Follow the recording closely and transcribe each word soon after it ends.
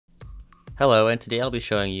Hello, and today I'll be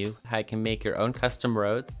showing you how you can make your own custom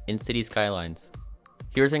roads in City Skylines.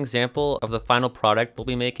 Here's an example of the final product we'll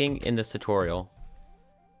be making in this tutorial.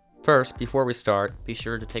 First, before we start, be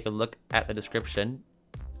sure to take a look at the description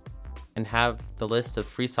and have the list of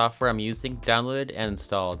free software I'm using downloaded and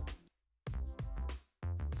installed.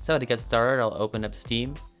 So to get started, I'll open up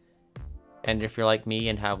Steam, and if you're like me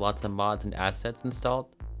and have lots of mods and assets installed,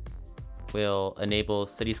 we'll enable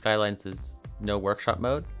City Skylines' No Workshop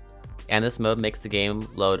mode. And this mode makes the game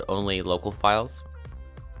load only local files.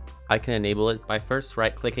 I can enable it by first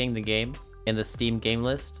right-clicking the game in the Steam game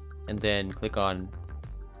list, and then click on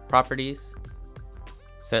Properties,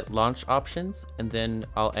 Set Launch Options, and then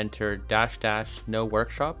I'll enter -- No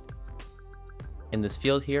Workshop in this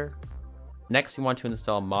field here. Next, we want to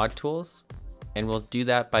install mod tools, and we'll do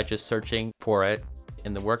that by just searching for it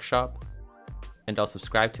in the workshop, and I'll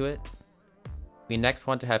subscribe to it. We next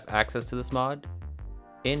want to have access to this mod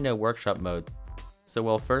in No Workshop mode. So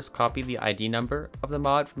we'll first copy the ID number of the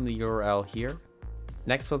mod from the URL here.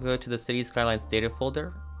 Next we'll go to the City Skylines data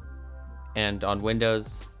folder, and on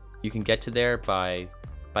Windows you can get to there by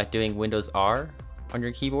doing Windows R on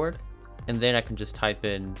your keyboard, and then I can just type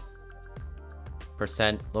in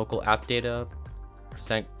 %local app data,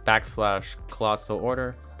 %\colossal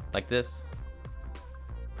order like this,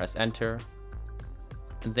 press enter,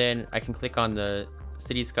 and then I can click on the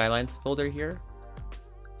City Skylines folder here.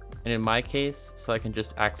 And in my case, so I can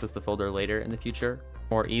just access the folder later in the future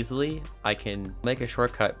more easily, I can make a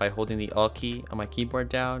shortcut by holding the Alt key on my keyboard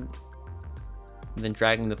down and then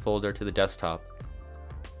dragging the folder to the desktop.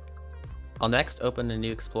 I'll next open a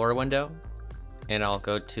new Explorer window, and I'll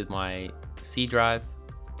go to my C drive,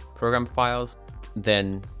 program files,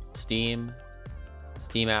 then Steam,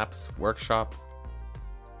 Steam Apps, Workshop,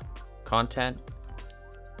 Content,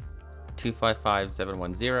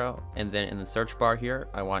 255710, and then in the search bar here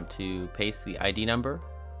I want to paste the ID number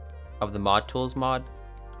of the mod tools mod.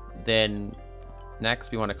 Then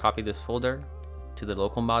next we want to copy this folder to the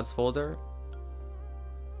local mods folder,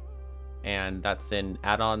 and that's in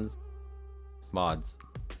add-ons, mods.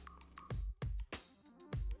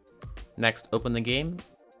 Next, open the game,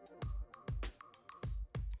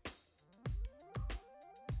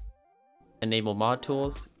 enable mod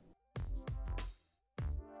tools,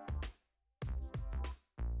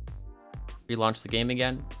 relaunch the game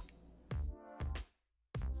again,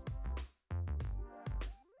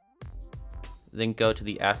 then go to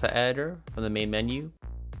the asset editor from the main menu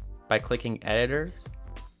by clicking editors,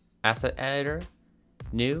 asset editor,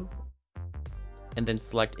 new, and then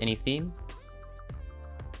select any theme.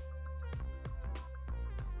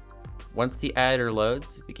 Once the editor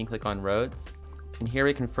loads, we can click on roads, and here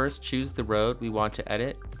we can first choose the road we want to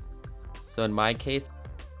edit. So in my case,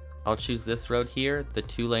 I'll choose this road here, the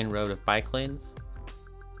 2-lane road of bike lanes.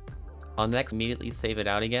 I'll next immediately save it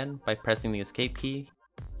out again by pressing the escape key.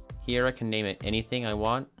 Here I can name it anything I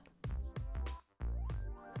want.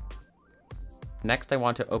 Next I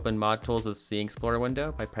want to open Mod Tools with the Explorer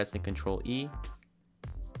window by pressing Ctrl E,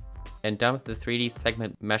 and dump the 3D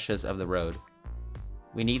segment meshes of the road.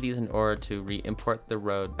 We need these in order to re-import the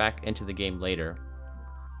road back into the game later.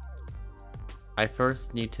 I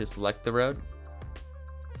first need to select the road,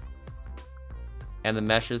 and the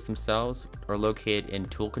meshes themselves are located in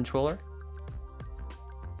Tool Controller,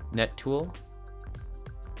 Net Tool,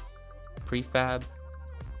 Prefab,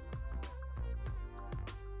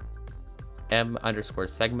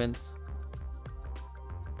 M_segments,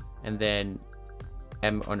 and then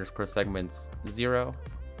M_segments 0.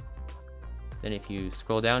 Then if you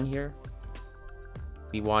scroll down here,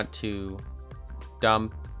 we want to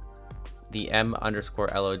dump the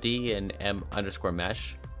M_LOD and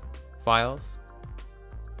M_mesh files.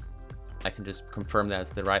 I can just confirm that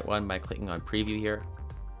it's the right one by clicking on preview here.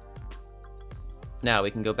 Now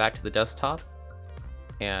we can go back to the desktop,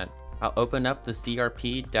 and I'll open up the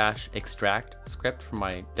crp-extract script from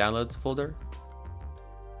my downloads folder.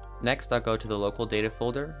 Next I'll go to the local data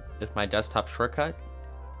folder with my desktop shortcut,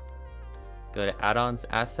 go to add-ons,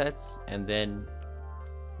 assets, and then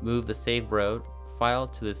move the save road file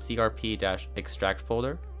to the crp-extract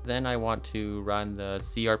folder. Then I want to run the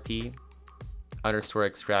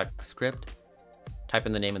crp_extract script, type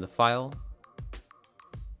in the name of the file,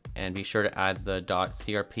 and be sure to add the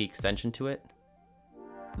 .crp extension to it.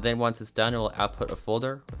 Then once it's done, it will output a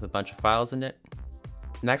folder with a bunch of files in it.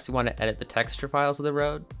 Next we want to edit the texture files of the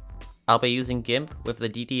road. I'll be using GIMP with the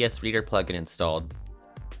DDS Reader plugin installed.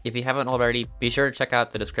 If you haven't already, be sure to check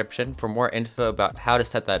out the description for more info about how to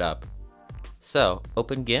set that up. So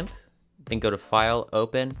open GIMP, then go to File,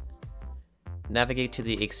 Open, navigate to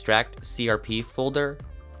the Extract CRP folder,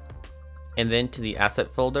 and then to the Asset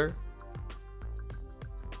folder,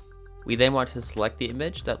 We then want to select the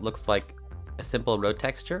image that looks like a simple road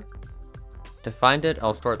texture. To find it,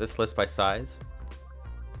 I'll sort this list by size.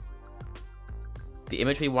 The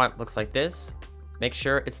image we want looks like this. Make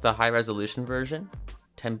sure it's the high resolution version,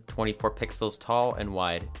 1024 pixels tall and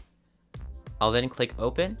wide. I'll then click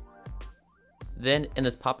open. Then in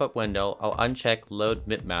this pop-up window, I'll uncheck load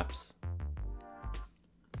bitmaps.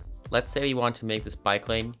 Let's say we want to make this bike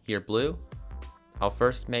lane here blue. I'll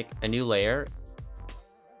first make a new layer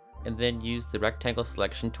and then use the rectangle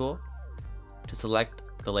selection tool to select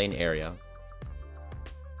the lane area.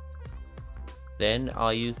 Then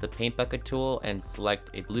I'll use the paint bucket tool and select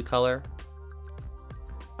a blue color.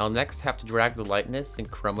 I'll next have to drag the lightness and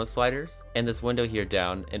chroma sliders in this window here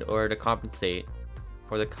down in order to compensate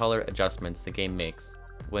for the color adjustments the game makes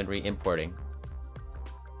when re-importing.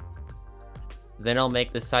 Then I'll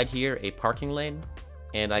make this side here a parking lane,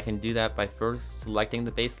 and I can do that by first selecting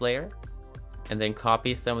the base layer and then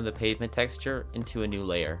copy some of the pavement texture into a new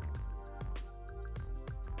layer.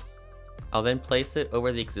 I'll then place it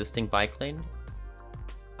over the existing bike lane.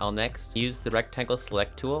 I'll next use the rectangle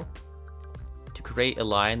select tool to create a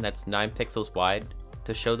line that's 9 pixels wide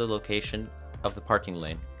to show the location of the parking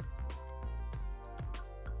lane.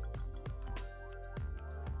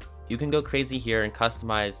 You can go crazy here and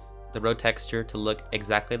customize the road texture to look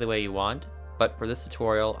exactly the way you want, but for this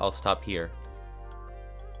tutorial, I'll stop here.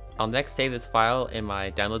 I'll next save this file in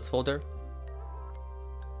my downloads folder.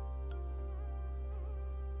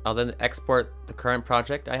 I'll then export the current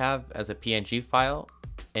project I have as a PNG file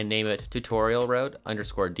and name it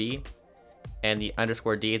tutorialroad_D, and the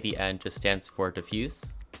 _D at the end just stands for diffuse.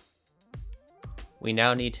 We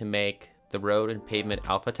now need to make the road and pavement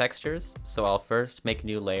alpha textures, so I'll first make a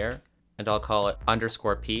new layer and I'll call it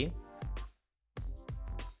 _P.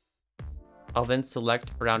 I'll then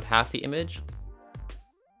select around half the image,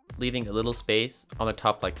 leaving a little space on the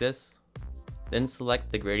top like this. Then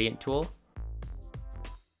select the gradient tool.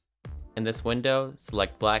 In this window,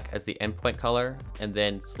 select black as the endpoint color and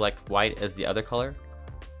then select white as the other color.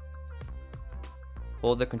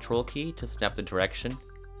 Hold the control key to snap the direction.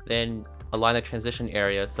 Then align the transition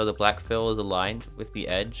area so the black fill is aligned with the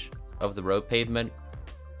edge of the road pavement.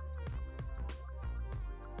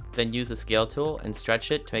 Then use the scale tool and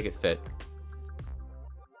stretch it to make it fit.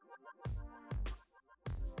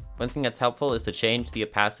 One thing that's helpful is to change the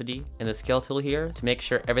opacity in the scale tool here to make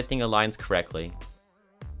sure everything aligns correctly.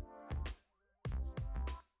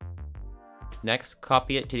 Next,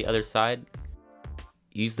 copy it to the other side.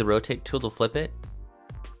 Use the rotate tool to flip it.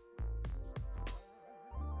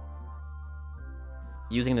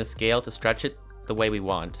 Using the scale to stretch it the way we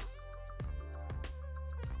want.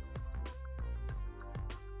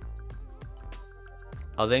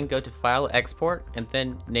 I'll then go to File, Export, and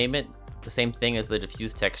then name it the same thing as the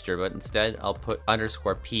diffuse texture, but instead I'll put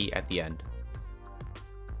 _P at the end.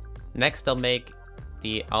 Next, I'll make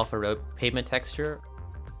the alpha road pavement texture.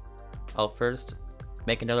 I'll first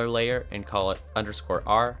make another layer and call it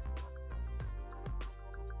 _R.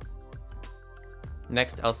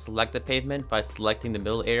 Next, I'll select the pavement by selecting the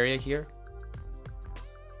middle area here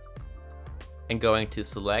and going to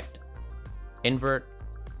select, invert.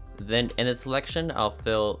 Then in the selection, I'll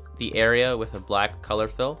fill the area with a black color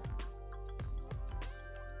fill.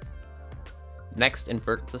 Next,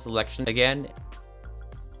 invert the selection again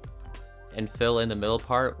and fill in the middle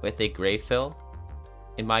part with a gray fill.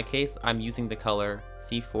 In my case, I'm using the color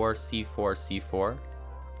C4, C4, C4.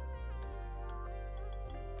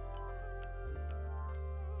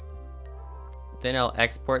 Then I'll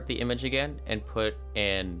export the image again and put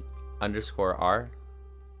an _R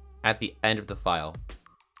at the end of the file.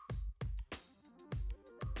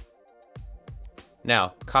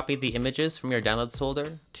 Now, copy the images from your downloads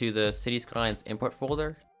folder to the City Skylines import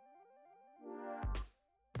folder.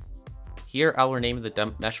 Here I'll rename the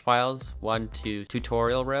dump mesh files, one to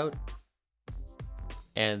tutorial road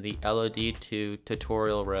and the LOD to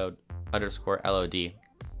tutorial road _LOD.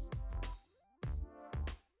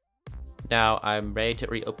 Now I'm ready to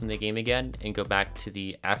reopen the game again and go back to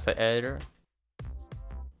the asset editor.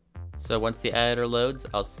 So once the editor loads,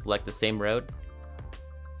 I'll select the same road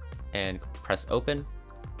and press open.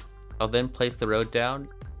 I'll then place the road down.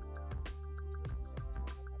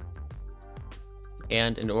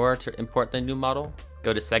 And in order to import the new model,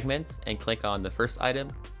 go to segments and click on the first item.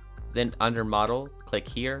 Then under model, click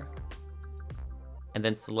here and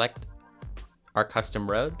then select our custom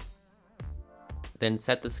road. Then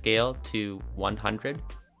set the scale to 100.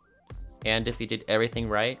 And if you did everything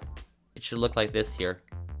right, it should look like this here.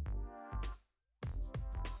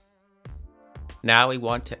 Now we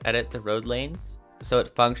want to edit the road lanes so it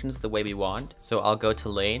functions the way we want. So I'll go to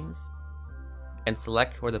lanes and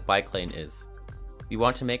select where the bike lane is. We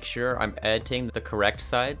want to make sure I'm editing the correct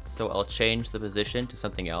side, so I'll change the position to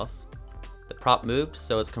something else. The prop moved,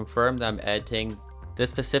 so it's confirmed that I'm editing this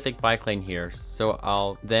specific bike lane here, so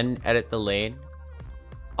I'll then edit the lane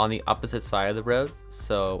on the opposite side of the road.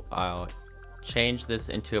 So I'll change this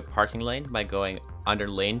into a parking lane by going under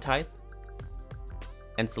lane type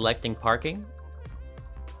and selecting parking,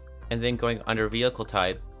 and then going under vehicle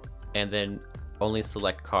type and then only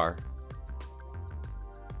select car.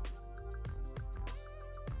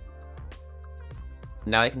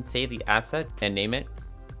 Now I can save the asset and name it.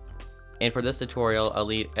 And for this tutorial, I'll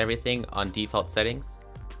leave everything on default settings.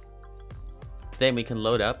 Then we can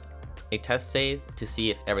load up a test save to see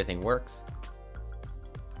if everything works.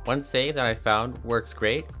 One save that I found works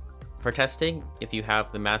great. For testing, if you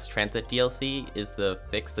have the mass transit DLC, is the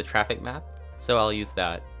fix the traffic map, so I'll use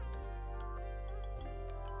that.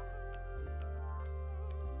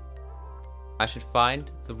 I should find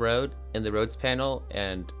the road in the roads panel,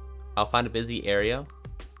 and I'll find a busy area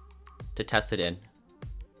to test it in.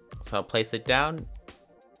 So I'll place it down,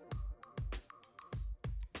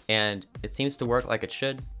 and it seems to work like it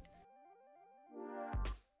should.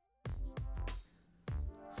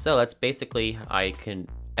 So that's basically how I can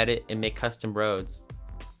edit and make custom roads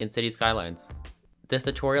in City Skylines. This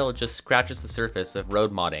tutorial just scratches the surface of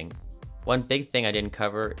road modding. One big thing I didn't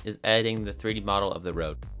cover is editing the 3D model of the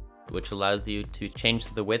road, which allows you to change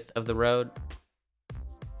the width of the road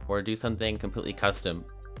or do something completely custom.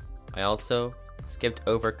 I also skipped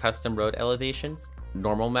over custom road elevations,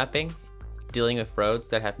 normal mapping, dealing with roads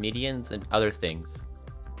that have medians, and other things.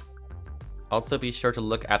 Also be sure to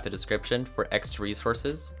look at the description for extra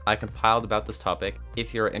resources I compiled about this topic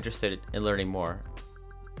if you're interested in learning more,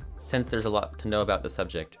 since there's a lot to know about the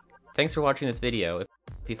subject. Thanks for watching this video.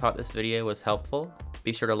 If you thought this video was helpful,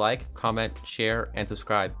 be sure to like, comment, share, and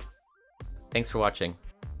subscribe. Thanks for watching.